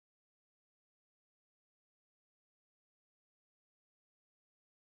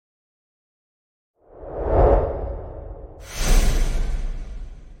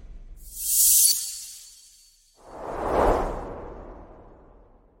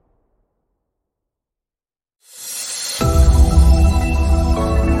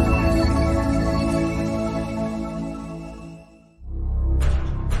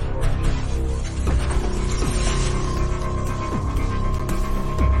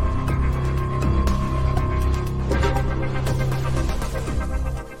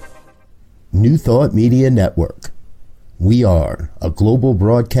New Thought Media Network. We are a global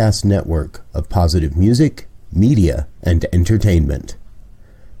broadcast network of positive music, media, and entertainment,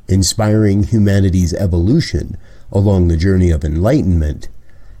 inspiring humanity's evolution along the journey of enlightenment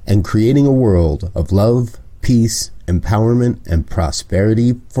and creating a world of love, peace, empowerment, and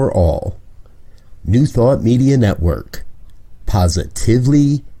prosperity for all. New Thought Media Network.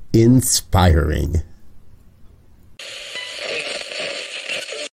 Positively inspiring.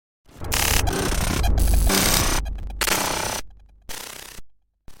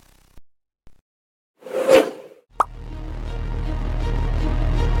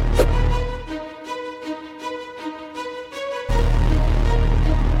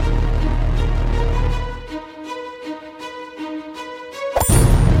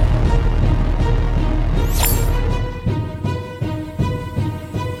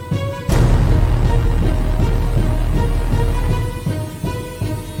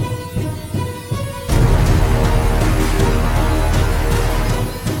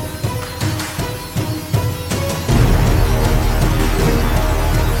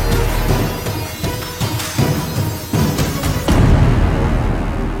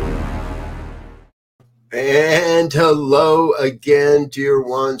 And hello again, dear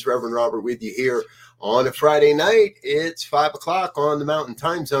ones. Reverend Robert with you here on a Friday night. It's 5 o'clock on the Mountain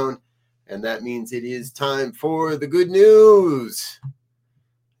Time Zone, and that means it is time for the good news.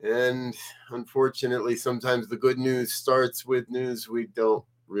 And unfortunately, sometimes the good news starts with news we don't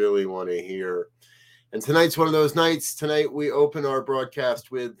really want to hear. And tonight's one of those nights. Tonight we open our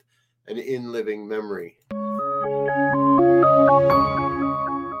broadcast with an in living memory.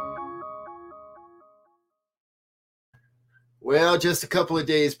 Well, just a couple of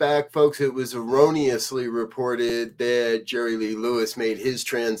days back, folks, it was erroneously reported that Jerry Lee Lewis made his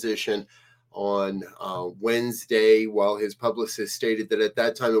transition on Wednesday, while his publicist stated that at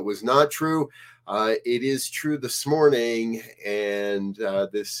that time it was not true. It is true this morning, and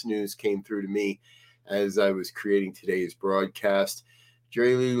this news came through to me as I was creating today's broadcast.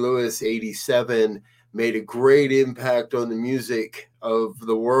 Jerry Lee Lewis, 87, made a great impact on the music of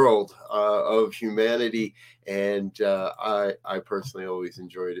the world, of humanity. And I personally always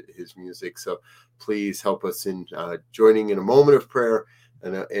enjoyed his music. So please help us in joining in a moment of prayer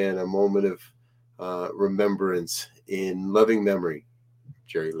and a moment of remembrance in loving memory,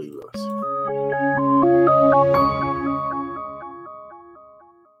 Jerry Lee Lewis.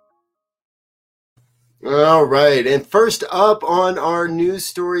 All right. And first up on our news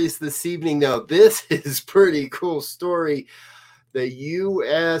stories this evening. Now, this is a pretty cool story. The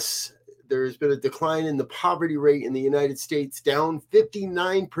U.S., there's been a decline in the poverty rate in the United States, down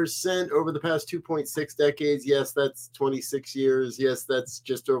 59% over the past 2.6 decades. Yes, that's 26 years. Yes, that's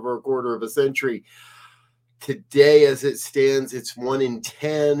just over a quarter of a century. Today, as it stands, it's 1 in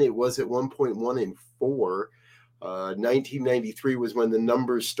 10. It was at 1.1 in 4. 1993 was when the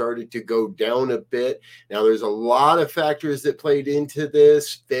numbers started to go down a bit. Now, there's a lot of factors that played into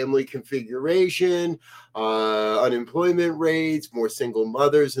this: family configuration, unemployment rates, more single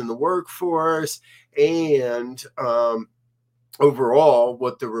mothers in the workforce, and overall,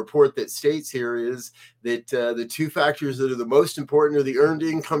 what the report that states here is that the two factors that are the most important are the Earned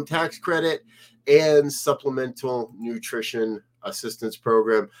Income Tax Credit and Supplemental Nutrition Assistance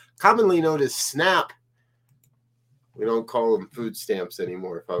Program, commonly known as SNAP. We don't call them food stamps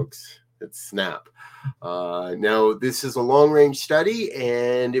anymore, folks. It's SNAP. Now, this is a long-range study,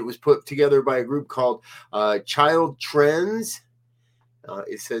 and it was put together by a group called Child Trends.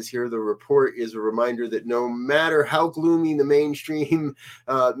 It says here the report is a reminder that no matter how gloomy the mainstream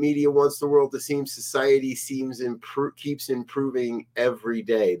media wants the world to seem, society keeps improving every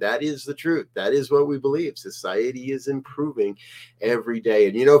day. That is the truth. That is what we believe. Society is improving every day.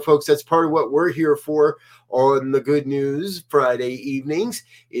 And you know, folks, that's part of what we're here for on the Good News Friday evenings,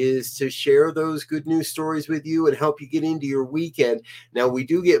 is to share those good news stories with you and help you get into your weekend. Now, we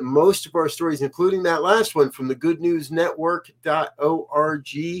do get most of our stories, including that last one, from the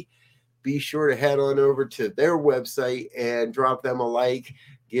goodnewsnetwork.org. Be sure to head on over to their website and drop them a like,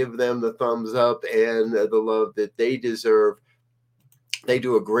 give them the thumbs up and the love that they deserve. They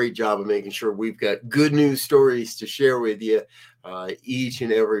do a great job of making sure we've got good news stories to share with you each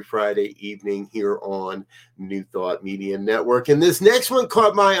and every Friday evening here on New Thought Media Network. And this next one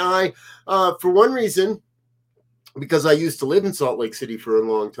caught my eye for one reason, because I used to live in Salt Lake City for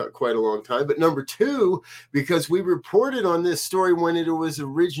quite a long time. But number two, because we reported on this story when it was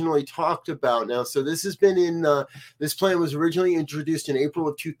originally talked about. Now, so this has been this plan was originally introduced in April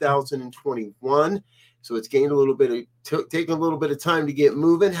of 2021. So it's gained a little bit of, taken a little bit of time to get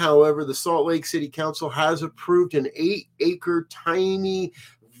moving. However, the Salt Lake City Council has approved an 8-acre tiny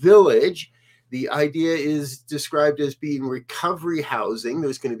village The idea is described as being recovery housing.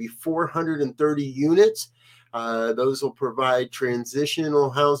 There's going to be 430 units. Those will provide transitional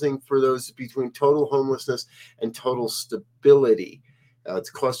housing for those between total homelessness and total stability. It's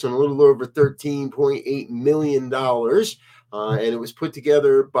costing a little over $13.8 million. And it was put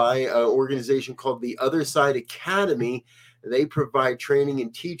together by an organization called the Other Side Academy. They provide training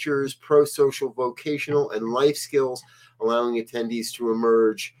in teachers, pro-social, vocational, and life skills, allowing attendees to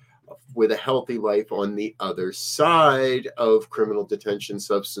emerge with a healthy life on the other side of criminal detention,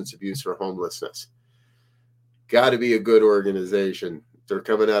 substance abuse, or homelessness. Got to be a good organization. They're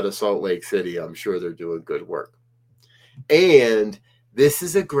coming out of Salt Lake City. I'm sure they're doing good work. And this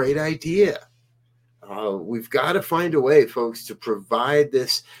is a great idea. We've got to find a way, folks, to provide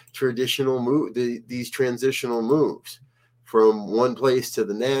this traditional move, these transitional moves from one place to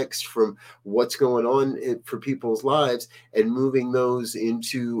the next, from what's going on for people's lives, and moving those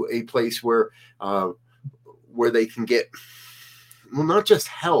into a place where they can get, well, not just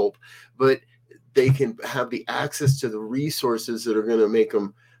help, but they can have the access to the resources that are going to make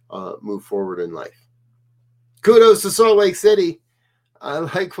them move forward in life. Kudos to Salt Lake City. I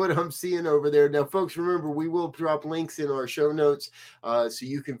like what I'm seeing over there. Now, folks, remember, we will drop links in our show notes so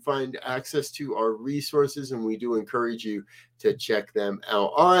you can find access to our resources, and we do encourage you to check them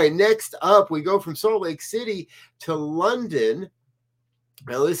out. All right, next up, we go from Salt Lake City to London.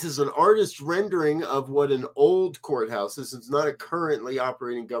 Now, this is an artist rendering of what an old courthouse is. It's not a currently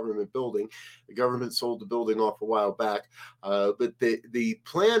operating government building. The government sold the building off a while back. But the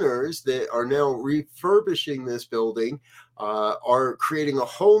planners that are now refurbishing this building are creating a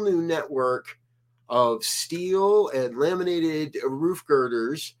whole new network of steel and laminated roof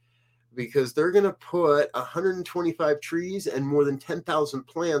girders, because they're going to put 125 trees and more than 10,000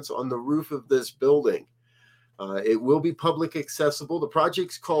 plants on the roof of this building. It will be public accessible. The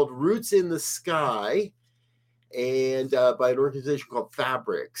project's called Roots in the Sky, and by an organization called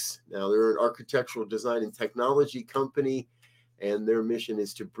Fabrics. Now, they're an architectural design and technology company, and their mission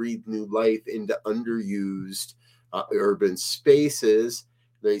is to breathe new life into underused urban spaces.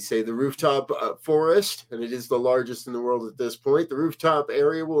 They say the rooftop forest, and it is the largest in the world at this point. The rooftop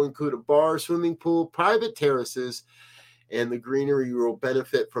area will include a bar, swimming pool, private terraces, and the greenery will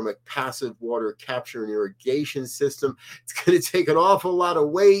benefit from a passive water capture and irrigation system. It's going to take an awful lot of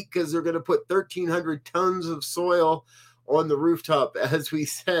weight, because they're going to put 1,300 tons of soil on the rooftop. As we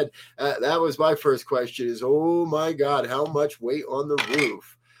said, that was my first question is, oh my God, how much weight on the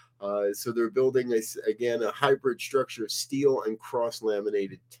roof? So they're building, again, a hybrid structure of steel and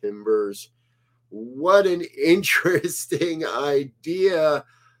cross-laminated timbers. What an interesting idea.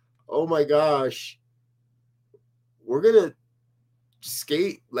 Oh my gosh. We're going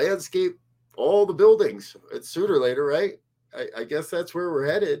to landscape all the buildings sooner or later, right? I guess that's where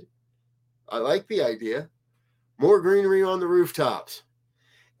we're headed. I like the idea. More greenery on the rooftops.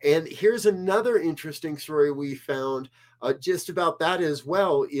 And here's another interesting story we found just about that as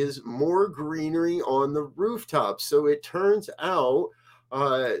well, is more greenery on the rooftops. So it turns out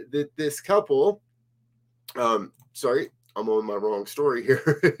that this couple, sorry, I'm on my wrong story here.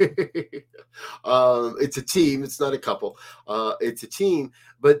 It's a team. It's not a couple. It's a team.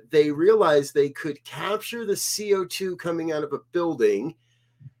 But they realized they could capture the CO2 coming out of a building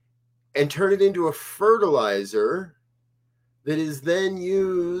and turn it into a fertilizer that is then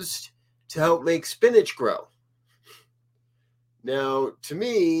used to help make spinach grow. Now, to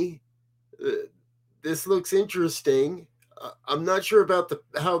me, this looks interesting. I'm not sure about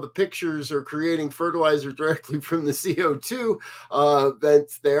how the pictures are creating fertilizer directly from the CO2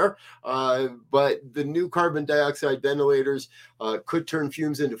 vents there, but the new carbon dioxide ventilators could turn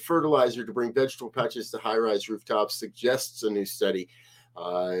fumes into fertilizer to bring vegetable patches to high-rise rooftops, suggests a new study.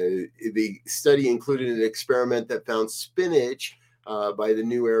 The study included an experiment that found spinach by the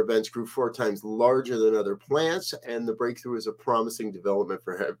new air vents grew 4 times larger than other plants, and the breakthrough is a promising development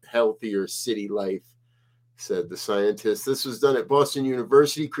for healthier city life, said the scientists. This was done at Boston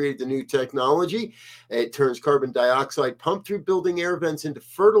University, created the new technology. It turns carbon dioxide pumped through building air vents into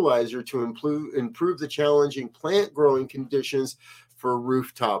fertilizer to improve the challenging plant growing conditions for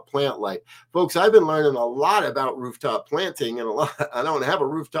rooftop plant life. Folks, I've been learning a lot about rooftop planting, and I don't have a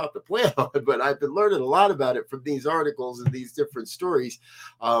rooftop to plant on, but I've been learning a lot about it from these articles and these different stories.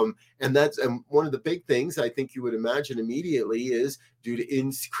 And one of the big things I think you would imagine immediately is due to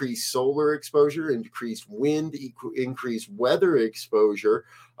increased solar exposure, increased wind, increased weather exposure,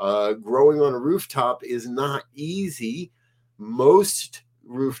 growing on a rooftop is not easy. Most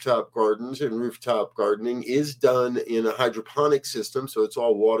rooftop gardens and rooftop gardening is done in a hydroponic system, so it's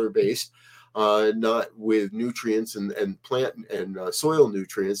all water-based. not with nutrients and plant and soil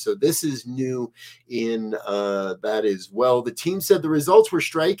nutrients. So this is new in that as well. The team said the results were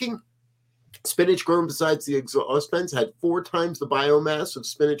striking. Spinach grown besides the exhaust fans had 4 times the biomass of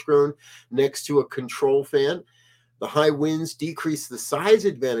spinach grown next to a control fan. The high winds decreased the size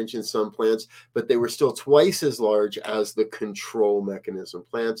advantage in some plants, but they were still twice as large as the control mechanism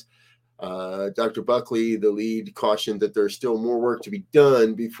plants. Dr. Buckley, the lead, cautioned that there's still more work to be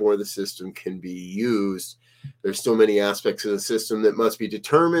done before the system can be used. There's still many aspects of the system that must be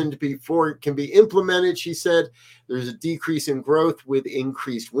determined before it can be implemented, she said. There's a decrease in growth with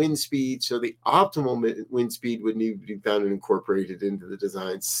increased wind speed, so the optimal wind speed would need to be found and incorporated into the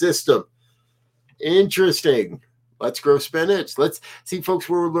design system. Interesting. Let's grow spinach. Let's see, folks,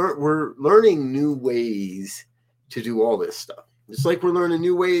 we're learning new ways to do all this stuff. Just like we're learning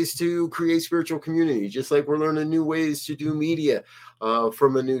new ways to create spiritual community, just like we're learning new ways to do media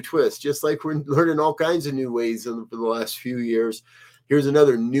from a new twist, just like we're learning all kinds of new ways for the last few years. Here's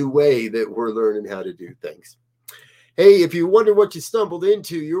another new way that we're learning how to do things. Hey, if you wonder what you stumbled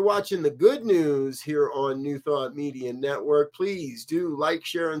into, you're watching the good news here on New Thought Media Network. Please do like,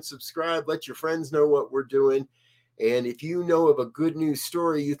 share, and subscribe. Let your friends know what we're doing. And if you know of a good news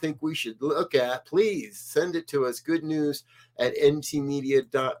story you think we should look at, please send it to us,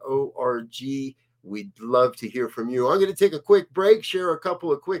 goodnews@ntmedia.org. We'd love to hear from you. I'm going to take a quick break, share a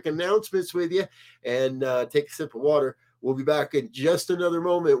couple of quick announcements with you, and take a sip of water. We'll be back in just another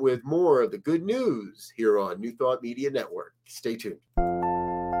moment with more of the good news here on New Thought Media Network. Stay tuned.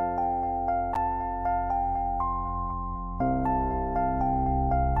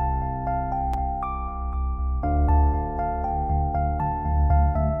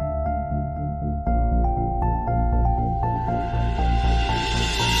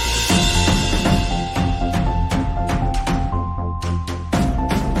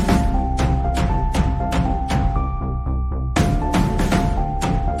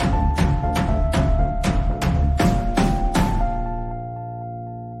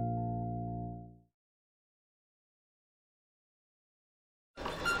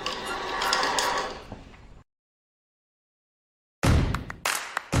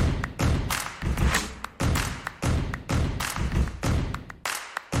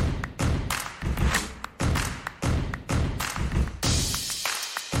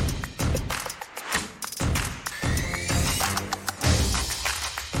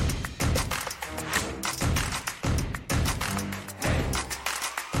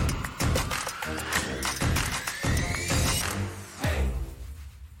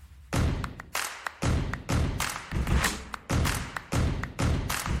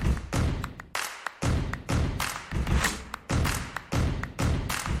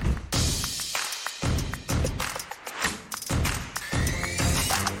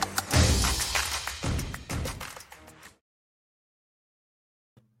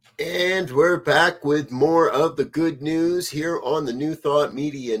 And we're back with more of the good news here on the New Thought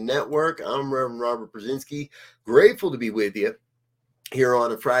Media Network. I'm Reverend Robert Brzezinski. Grateful to be with you here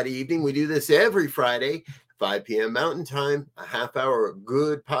on a Friday evening. We do this every Friday, 5 p.m. Mountain Time, a half hour of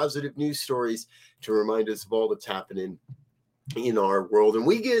good, positive news stories to remind us of all that's happening in our world. And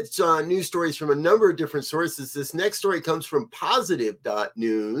we get news stories from a number of different sources. This next story comes from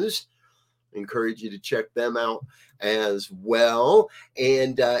positive.news. Encourage you to check them out as well.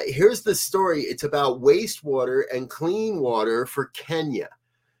 And here's the story. It's about wastewater and clean water for Kenya.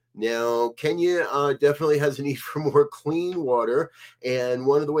 Now, Kenya definitely has a need for more clean water, and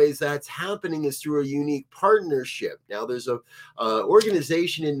one of the ways that's happening is through a unique partnership. Now, there's a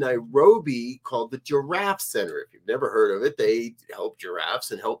organization in Nairobi called the Giraffe Center. If you've never heard of it, they help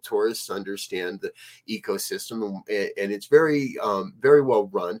giraffes and help tourists understand the ecosystem, and it's very, very well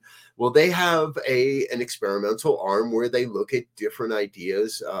run. Well, they have an experimental arm where they look at different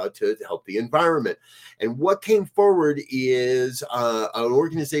ideas to help the environment. And what came forward is an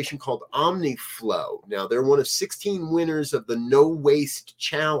organization called OmniFlow. Now, they're one of 16 winners of the No Waste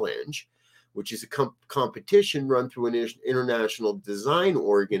Challenge, which is a competition run through an international design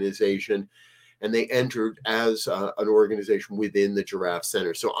organization. And they entered as an organization within the Giraffe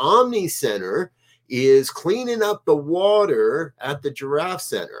Center. So Omni Center is cleaning up the water at the Giraffe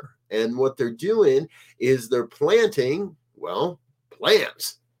Center. And what they're doing is they're planting, well,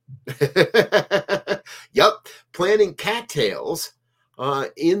 plants. Yep, planting cattails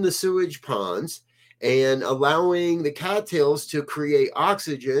in the sewage ponds and allowing the cattails to create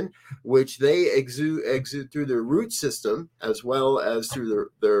oxygen, which they exude through their root system as well as through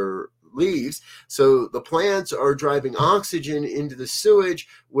their leaves. So the plants are driving oxygen into the sewage,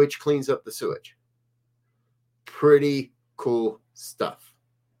 which cleans up the sewage. Pretty cool stuff.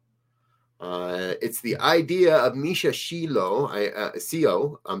 It's the idea of Misha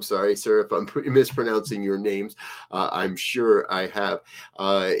Seo. I'm sorry, sir, if I'm mispronouncing your names. I'm sure I have.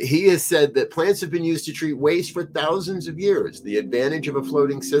 He has said that plants have been used to treat waste for thousands of years. The advantage of a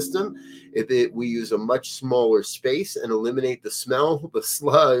floating system is that we use a much smaller space and eliminate the smell, the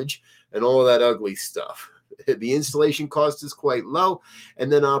sludge, and all of that ugly stuff. The installation cost is quite low,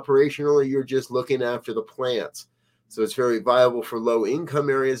 and then operationally, you're just looking after the plants. So it's very viable for low-income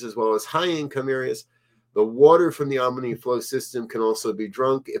areas as well as high-income areas. The water from the OmniFlow system can also be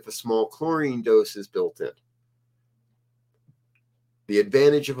drunk if a small chlorine dose is built in. The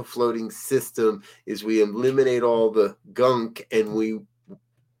advantage of a floating system is we eliminate all the gunk and we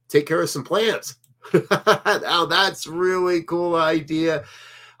take care of some plants. Now, that's really cool idea.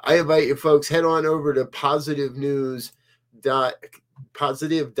 I invite you folks, head on over to positive.news,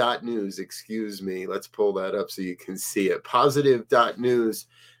 excuse me. Let's pull that up so you can see it. Positive.news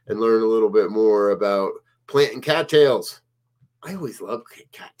and learn a little bit more about plant and cattails. I always love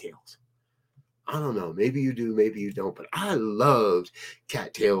cattails. I don't know. Maybe you do, maybe you don't, but I loved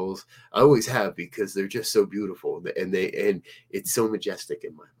cattails. I always have because they're just so beautiful and it's so majestic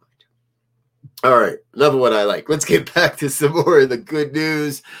in my mind. All right, enough of what I like. Let's get back to some more of the good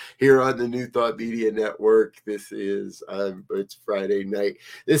news here on the New Thought Media Network. This is, it's Friday night.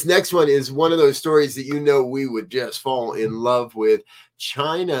 This next one is one of those stories that we would just fall in love with.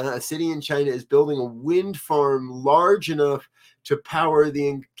 China, a city in China, is building a wind farm large enough to power the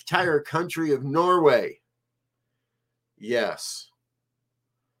entire country of Norway. Yes.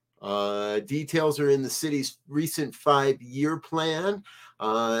 Details are in the city's recent 5-year plan.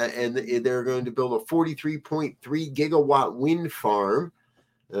 And they're going to build a 43.3 gigawatt wind farm.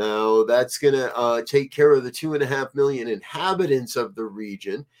 Now, that's going to take care of the 2.5 million inhabitants of the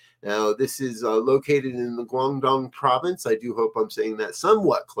region. Now, this is located in the Guangdong province. I do hope I'm saying that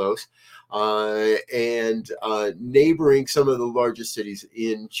somewhat close. And neighboring some of the largest cities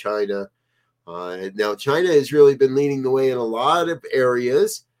in China. Now, China has really been leading the way in a lot of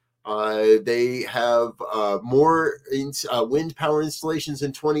areas. They have more wind power installations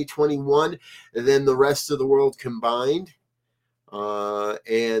in 2021 than the rest of the world combined.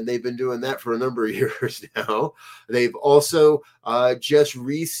 And they've been doing that for a number of years now. They've also just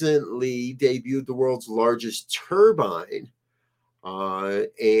recently debuted the world's largest turbine.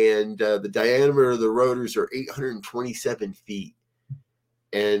 And the diameter of the rotors are 827 feet.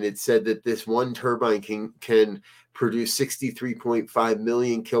 And it said that this one turbine can produce 63.5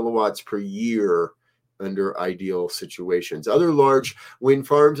 million kilowatts per year under ideal situations. Other large wind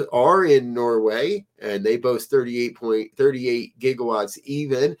farms are in Norway, and they boast 38 gigawatts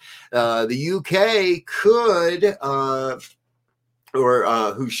even. The UK could,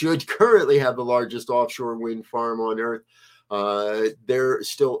 who should currently have the largest offshore wind farm on Earth. They're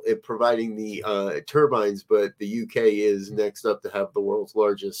still providing the turbines, but the UK is next up to have the world's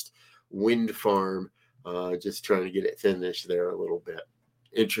largest wind farm. Just trying to get it finished there a little bit.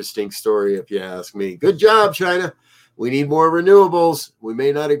 Interesting story, if you ask me. Good job, China. We need more renewables. We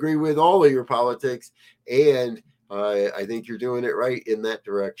may not agree with all of your politics, and I think you're doing it right in that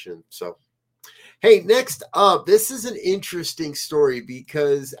direction. So, hey, next up, this is an interesting story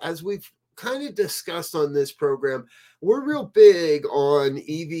because as we've kind of discussed on this program, we're real big on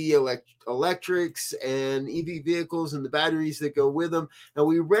EV electrics and EV vehicles and the batteries that go with them. And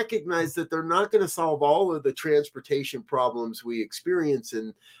we recognize that they're not going to solve all of the transportation problems we experience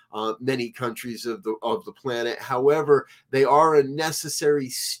in many countries of the planet. However, they are a necessary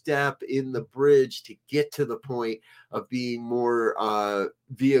step in the bridge to get to the point of being more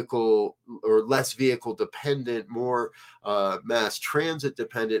vehicle or less vehicle dependent, more mass transit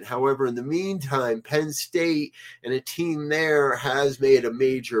dependent. However, in the meantime, Penn State and a team there has made a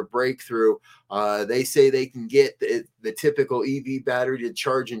major breakthrough. They say they can get the typical EV battery to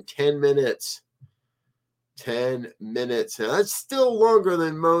charge in 10 minutes. 10 minutes. Now, that's still longer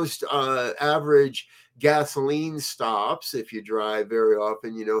than most average gasoline stops. If you drive very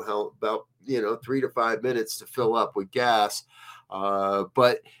often, you know how about 3 to 5 minutes to fill up with gas.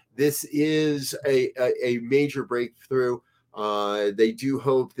 But this is a major breakthrough. They do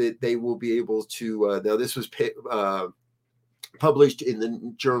hope that they will be able to. Now, this was published in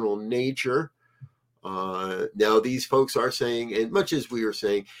the journal Nature. Now, these folks are saying, and much as we are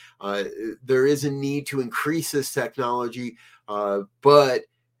saying, there is a need to increase this technology, but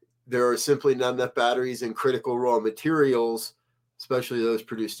there are simply not enough batteries and critical raw materials, especially those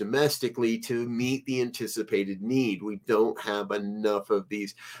produced domestically, to meet the anticipated need. We don't have enough of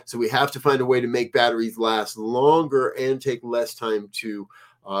these. So we have to find a way to make batteries last longer and take less time to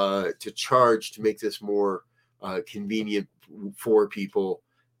charge to make this more convenient for people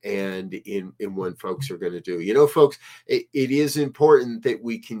and in what folks are going to do. You know, folks, it is important that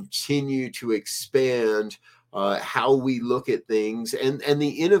we continue to expand how we look at things and the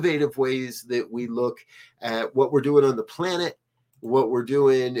innovative ways that we look at what we're doing on the planet, what we're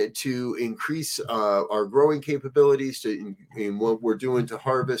doing to increase our growing capabilities, in what we're doing to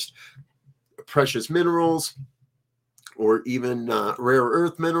harvest precious minerals or even rare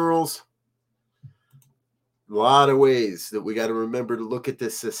earth minerals. A lot of ways that we got to remember to look at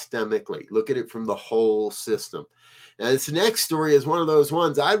this systemically, look at it from the whole system. Now, this next story is one of those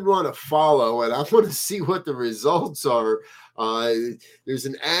ones I'd want to follow, and I want to see what the results are. There's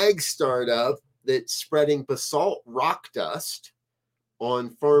an ag startup that's spreading basalt rock dust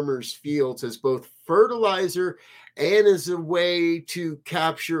on farmers' fields as both fertilizer and as a way to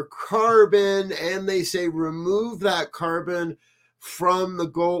capture carbon, and they say remove that carbon from the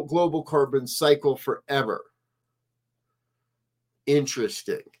global carbon cycle forever.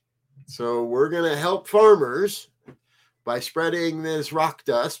 Interesting. So we're going to help farmers by spreading this rock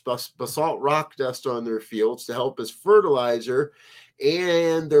dust, basalt rock dust on their fields to help as fertilizer,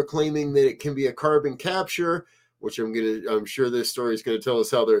 and they're claiming that it can be a carbon capture, which I'm sure this story is going to tell us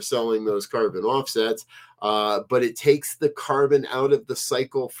how they're selling those carbon offsets, but it takes the carbon out of the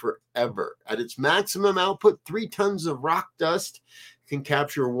cycle forever. At its maximum output, 3 tons of rock dust can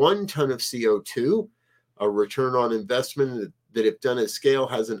capture 1 ton of CO2, a return on investment that, if done at scale,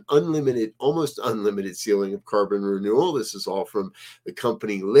 has an almost unlimited ceiling of carbon renewal. This is all from the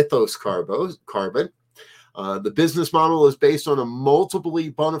company Lithos Carbon. The business model is based on a multiply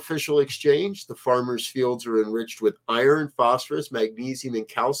beneficial exchange. The farmers' fields are enriched with iron, phosphorus, magnesium, and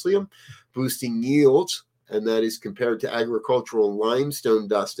calcium, boosting yields, and that is compared to agricultural limestone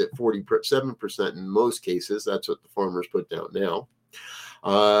dust at 47% in most cases. That's what the farmers put down now.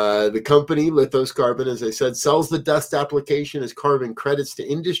 The company, Lithos Carbon, as I said, sells the dust application as carbon credits to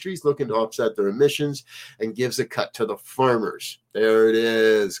industries looking to offset their emissions and gives a cut to the farmers. There it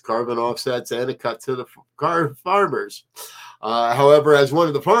is, carbon offsets and a cut to the farmers. However, as one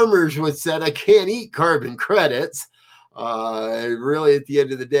of the farmers would said, I can't eat carbon credits. Really, at the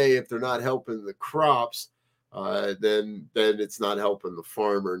end of the day, if they're not helping the crops, then it's not helping the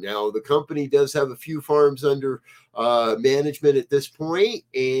farmer. Now, the company does have a few farms under management at this point,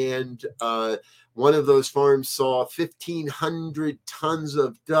 and one of those farms saw 1,500 tons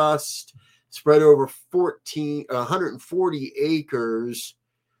of dust spread over 140 acres.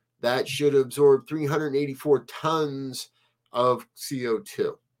 That should absorb 384 tons of CO2.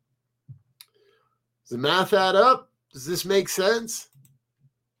 Does the math add up? Does this make sense?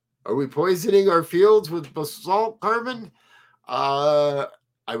 Are we poisoning our fields with basalt carbon? I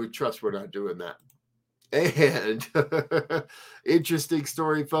would trust we're not doing that. And interesting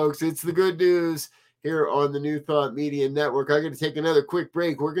story, folks. It's the good news here on the New Thought Media Network. I'm going to take another quick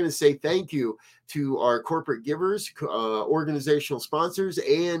break. We're going to say thank you to our corporate givers, organizational sponsors,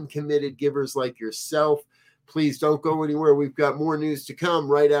 and committed givers like yourself. Please don't go anywhere. We've got more news to come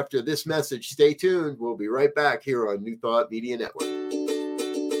right after this message. Stay tuned. We'll be right back here on New Thought Media Network.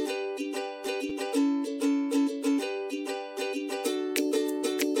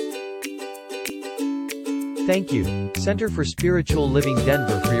 Thank you, Center for Spiritual Living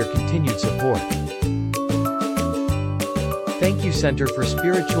Denver, for your continued support. Thank you, Center for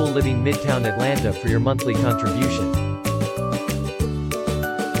Spiritual Living Midtown Atlanta, for your monthly contribution.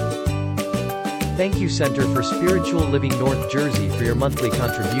 Thank you, Center for Spiritual Living North Jersey, for your monthly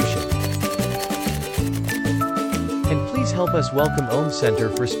contribution. And please help us welcome Om Center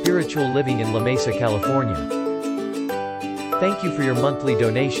for Spiritual Living in La Mesa, California. Thank you for your monthly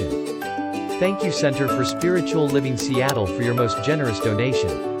donation. Thank you, Center for Spiritual Living Seattle, for your most generous donation.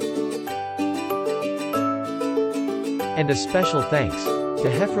 And a special thanks to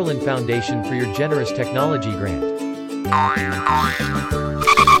Hefferlin Foundation for your generous technology grant.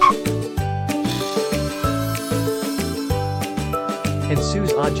 And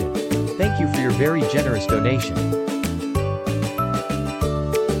Suze Ajit, thank you for your very generous donation.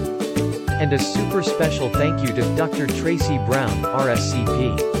 And a super special thank you to Dr. Tracy Brown,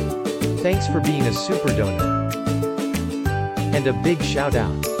 RSCP. Thanks for being a super donor. And a big shout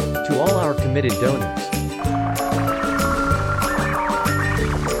out to all our committed donors.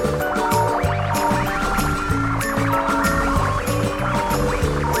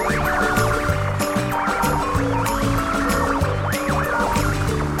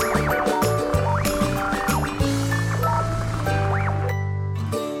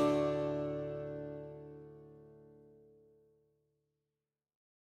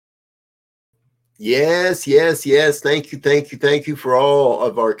 Yes, yes, yes. Thank you, thank you, thank you for all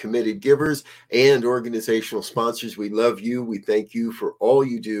of our committed givers and organizational sponsors. We love you. We thank you for all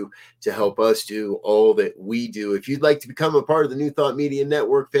you do to help us do all that we do. If you'd like to become a part of the New Thought Media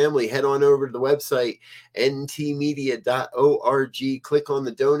Network family, head on over to the website ntmedia.org, click on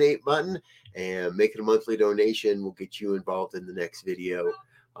the donate button, and make it a monthly donation. We'll get you involved in the next video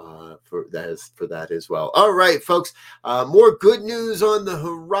for that as well. All right, folks. More good news on the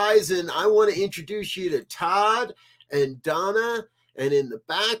horizon. I want to introduce you to Todd and Donna, and in the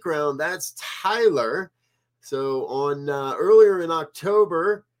background, that's Tyler. So on earlier in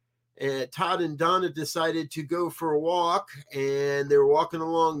October, Todd and Donna decided to go for a walk, and they were walking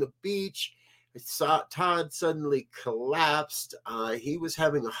along the beach. Todd suddenly collapsed. He was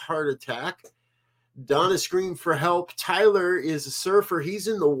having a heart attack. Donna screamed for help. Tyler is a surfer. He's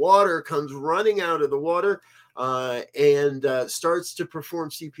in the water, comes running out of the water, and starts to perform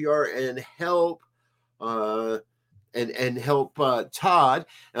CPR and help Todd.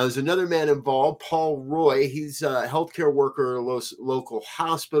 Now, there's another man involved, Paul Roy. He's a healthcare worker at a local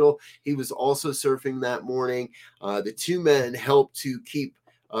hospital. He was also surfing that morning. The two men helped to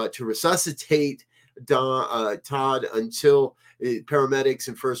resuscitate Todd until paramedics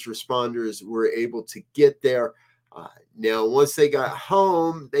and first responders were able to get there. Now, once they got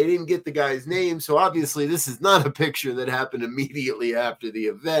home, they didn't get the guy's name. So obviously, this is not a picture that happened immediately after the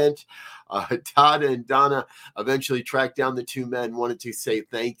event. Todd and Donna eventually tracked down the two men, wanted to say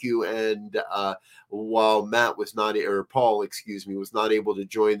thank you. And while Paul, was not able to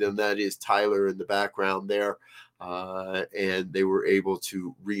join them, that is Tyler in the background there. And they were able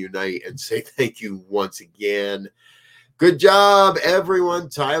to reunite and say thank you once again. Good job, everyone.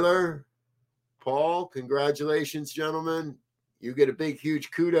 Tyler, Paul, congratulations, gentlemen. You get a big, huge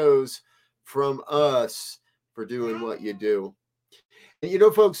kudos from us for doing what you do. And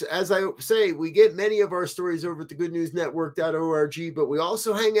folks, as I say, we get many of our stories over at the goodnewsnetwork.org, but we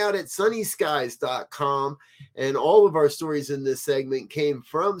also hang out at sunnyskies.com, and all of our stories in this segment came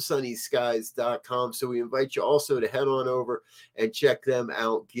from sunnyskies.com. So we invite you also to head on over and check them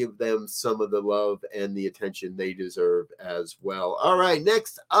out, give them some of the love and the attention they deserve as well. All right,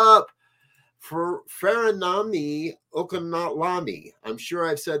 next up, for Faranami Okanalami. I'm sure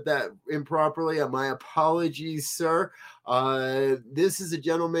I've said that improperly. My apologies, sir. This is a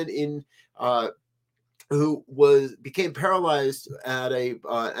gentleman who became paralyzed at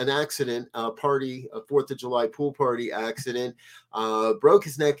an accident, a 4th of July pool party accident, broke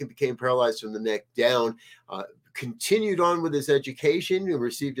his neck and became paralyzed from the neck down. Continued on with his education and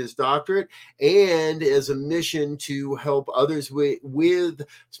received his doctorate, and as a mission to help others with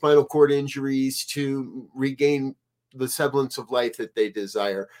spinal cord injuries to regain the semblance of life that they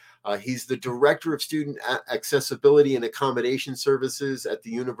desire. He's the director of student accessibility and accommodation services at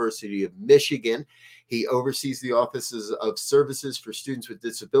the University of Michigan. He oversees the offices of services for students with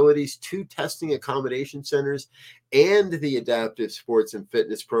disabilities, 2 testing accommodation centers, and the adaptive sports and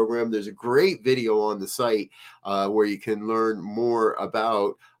fitness program. There's a great video on the site where you can learn more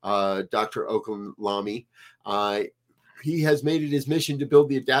about Dr. Okanalami. He has made it his mission to build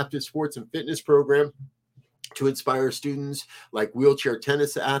the adaptive sports and fitness program to inspire students like wheelchair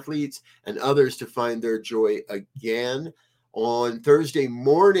tennis athletes and others to find their joy again. On Thursday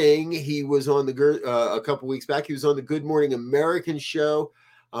morning, he was on a couple weeks back, he was on the Good Morning American show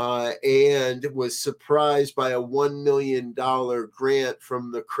and was surprised by a $1 million grant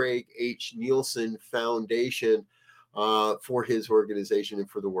from the Craig H. Nielsen Foundation for his organization and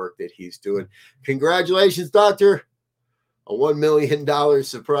for the work that he's doing. Congratulations, Doctor. A $1 million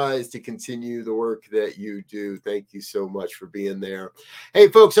surprise to continue the work that you do. Thank you so much for being there. Hey,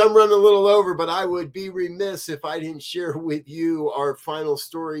 folks, I'm running a little over, but I would be remiss if I didn't share with you our final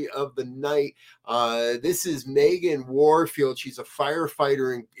story of the night. This is Megan Warfield. She's a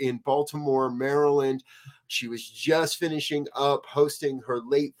firefighter in Baltimore, Maryland. She was just finishing up hosting her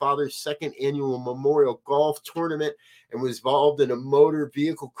late father's 2nd annual Memorial Golf Tournament and was involved in a motor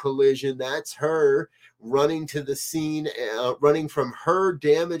vehicle collision. That's her running to the scene, running from her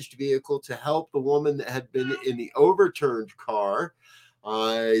damaged vehicle to help the woman that had been in the overturned car.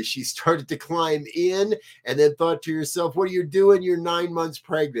 She started to climb in and then thought to herself, what are you doing? You're 9 months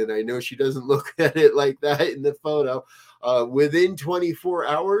pregnant. I know she doesn't look at it like that in the photo. Within 24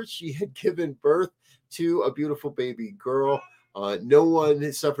 hours, she had given birth to a beautiful baby girl. No one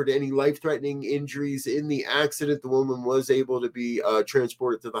has suffered any life-threatening injuries in the accident. The woman was able to be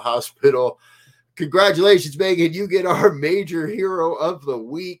transported to the hospital. Congratulations, Megan. You get our major hero of the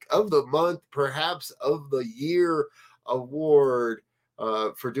week, of the month, perhaps of the year award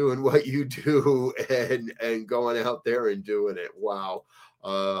for doing what you do and going out there and doing it. Wow.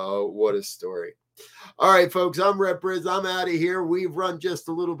 What a story. All right, folks, I'm Rep Briz. I'm out of here. We've run just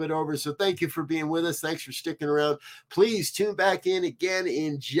a little bit over, so thank you for being with us. Thanks for sticking around. Please tune back in again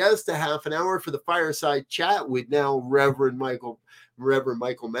in just a half an hour for the fireside chat with now Reverend Michael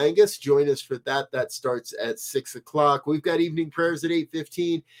Mangus. Join us for that. That starts at 6 o'clock. We've got evening prayers at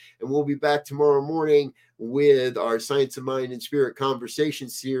 8:15, and we'll be back tomorrow morning with our Science of Mind and Spirit conversation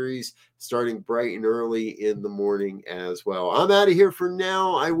series starting bright and early in the morning as well. I'm out of here for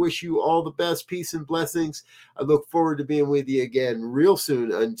now. I wish you all the best, peace and blessings. I look forward to being with you again real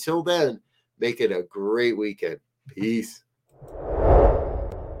soon. Until then, make it a great weekend. Peace.